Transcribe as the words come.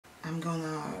I'm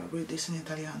gonna read this in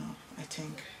italiano, I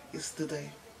think. It's today.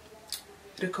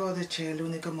 Ricordaci,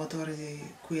 l'unico motore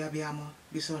di cui abbiamo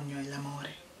bisogno è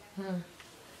l'amore.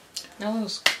 That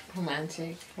was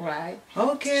romantic, right?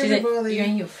 Okay, everybody. You're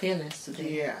in your feelings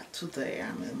today. Yeah, today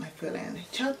I'm in my feelings.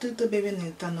 Ciao a tutti,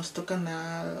 benvenuti al nostro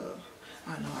canale.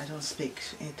 Ah no, I don't speak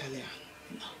in italiano.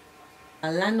 No.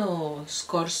 L'anno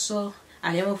scorso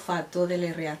abbiamo fatto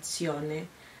delle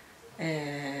reazioni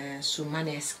su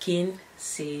Maneskin,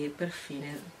 sì, per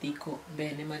fine dico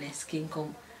bene Maneskin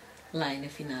con line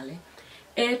finale.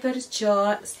 E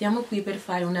perciò stiamo qui per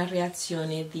fare una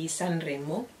reazione di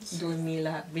Sanremo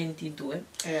 2022.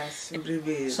 Yes,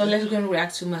 Brividi. So let's go and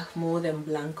react to Mahmood and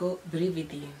Blanco,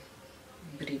 Brividi.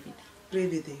 Brividi.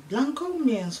 Brividi. Blanco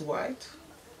means white.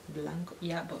 Blanco,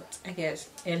 yeah, but I guess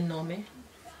è il nome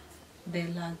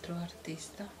dell'altro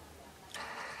artista.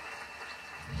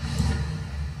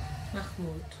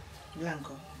 Mahmood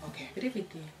Blanco, ok.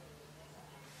 Brividi.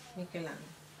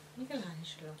 Michelangelo.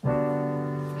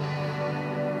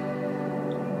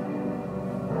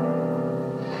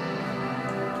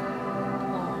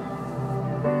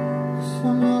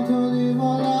 Sognato di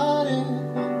volare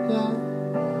con te,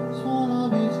 sono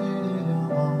vicini di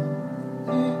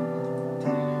amarti.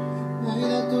 Mi hai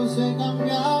detto sei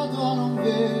cambiato, non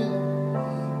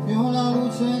vedo più la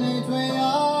luce nei tuoi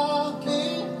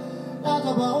occhi. La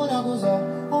tua paura cos'è?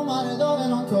 Un mare dove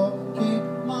non tocchi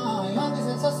mai, anche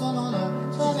senza sonore,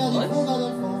 c'è via di fuga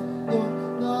del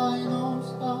fondo. Dai, non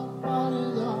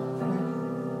scappare da qui,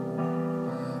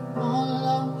 non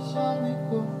lasciarmi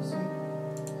così.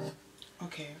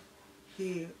 Okay,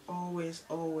 he always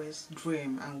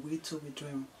dream, and we too, we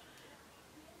dream.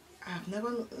 I've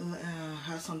never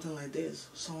had something like this.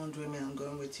 Someone dreaming and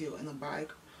going with you in a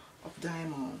bike of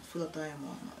diamond, full of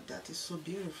diamond. That is so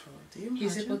beautiful. Do you imagine?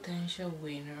 He's a potential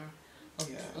winner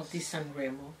of this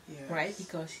Sanremo, right?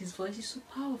 Because his voice is so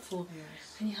powerful,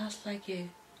 and he has like a,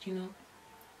 you know,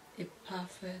 a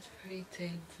perfect fairy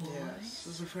tale voice.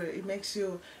 Yes, it makes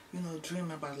you, you know,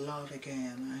 dream about love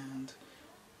again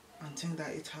and think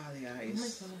that Italia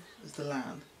is the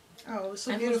land. Oh, it's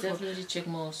so beautiful. I must definitely check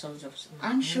more songs of Sanremo.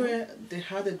 I'm sure they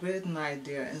had a great night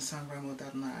there in Sanremo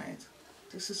that night.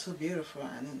 This is so beautiful,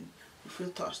 and you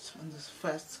feel touched in this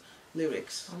first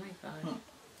lyrics. Oh my God.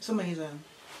 It's amazing.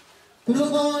 A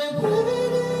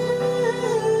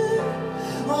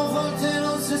volte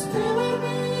non so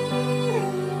esprimermi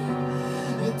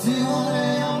e ti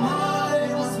vorrei amare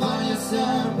ma sbaglio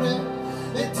sempre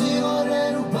e ti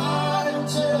vorrei rubare un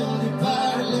cielo di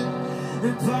perle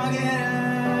e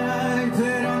pagherei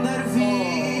per andar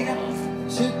via,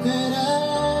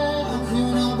 accetterei anche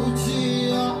una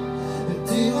bugia e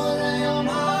ti vorrei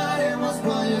amare ma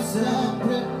sbaglio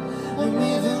sempre e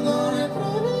mi vengono i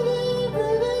brividi.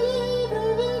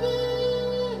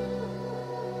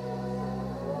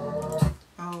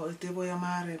 Te voy a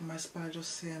amare, ma sbaglio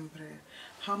sempre.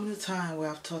 How many times we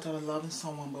have thought about loving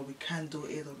someone, but we can't do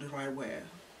it the right way?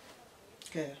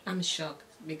 Okay. I'm shocked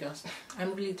because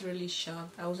I'm literally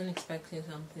shocked. I wasn't expecting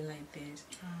something like this.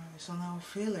 It's on our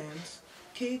feelings.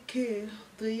 Kiki,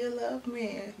 do you love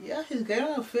me? Yeah, he's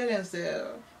getting our feelings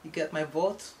there. You get my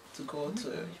vote to go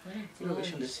to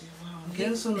Eurovision this year. Wow, I'm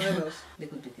getting so nervous. They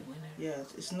could be the winner.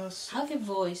 Yes, it's not. How the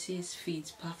voices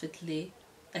fit perfectly,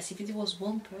 as if it was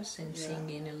one person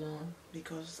singing alone.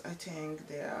 Because I think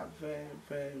they are very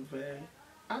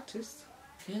artists.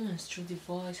 Feelings through the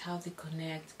voice, how they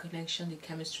connect, connection, the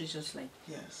chemistry is just like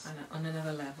on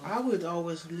another level. I would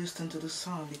always listen to the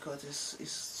song because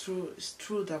it's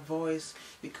through the voice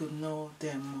we could know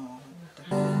them more.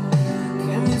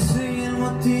 Che mi svegli al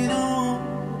mattino,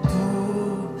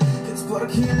 tu, che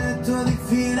sporchi il letto di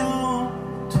fino,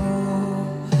 tu,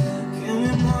 che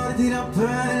mi mordi la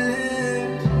pelle.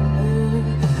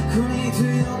 Con i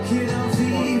tuoi occhi da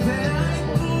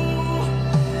vivere tu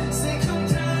sei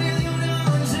contraria di un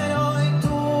angelo e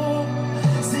tu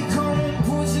sei come un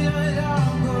pugile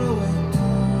d'angolo e tu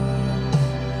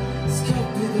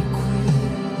scappi da qui,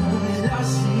 non mi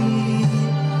lasci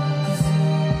così.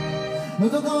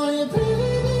 Noto con i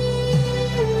brividi,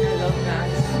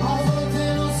 a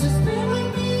volte non so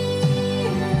esprimermi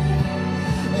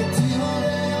e ti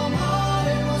vorrei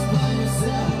amare ma sbaglio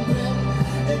sempre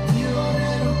e ti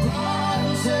vorrei rubare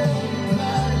un cielo di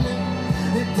perle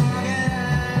e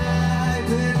pagherei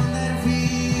per andar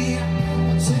via,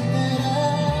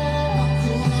 accenderei anche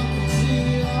una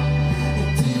bugia e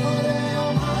ti vorrei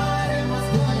amare ma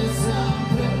sbaglio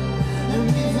sempre e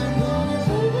mi vengono i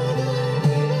brividi.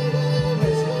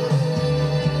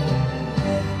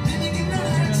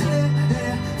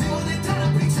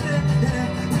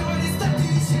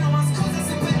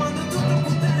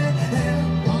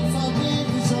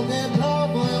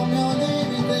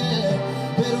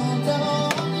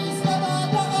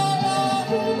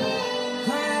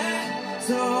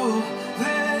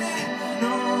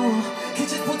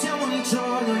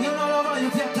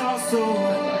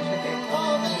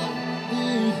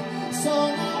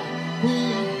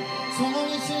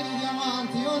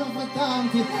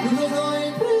 senti, vedo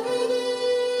i brividi.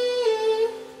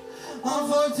 A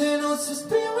volte non so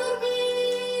esprimermi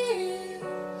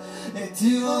e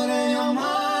ti vorrei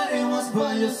amare ma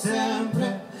sbaglio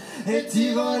sempre e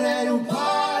ti vorrei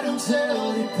rubare un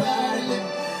cielo di perle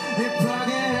e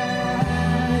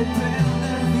pagherei per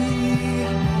andar via,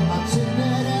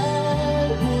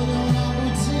 accenderei pure una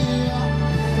bugia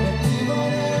e ti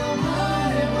vorrei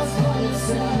amare ma sbaglio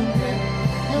sempre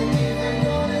e mi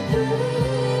vengono i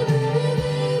brividi,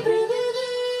 brividi.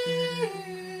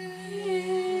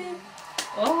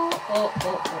 Oh, oh,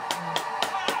 oh, oh.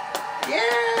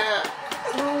 Yeah!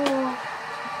 Oh.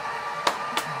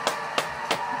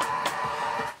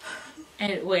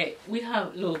 And wait, we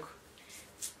have look.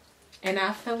 And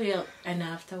after we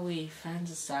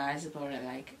fantasize about it,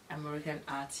 like American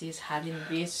artists having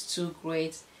these two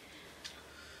great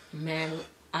men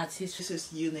artists. This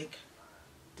is unique.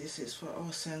 This is for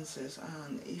all senses,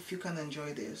 and if you can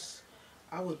enjoy this,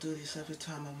 I will do this every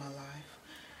time of my life.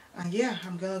 And yeah,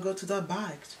 I'm gonna go to that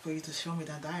bike for you to show me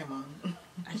that diamond.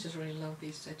 I just really love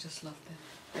this. I just love them.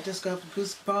 I just got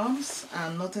goosebumps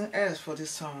and nothing else for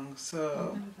this song.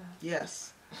 So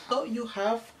yes. So you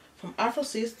have from Afro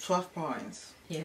 6 12 points. Yeah.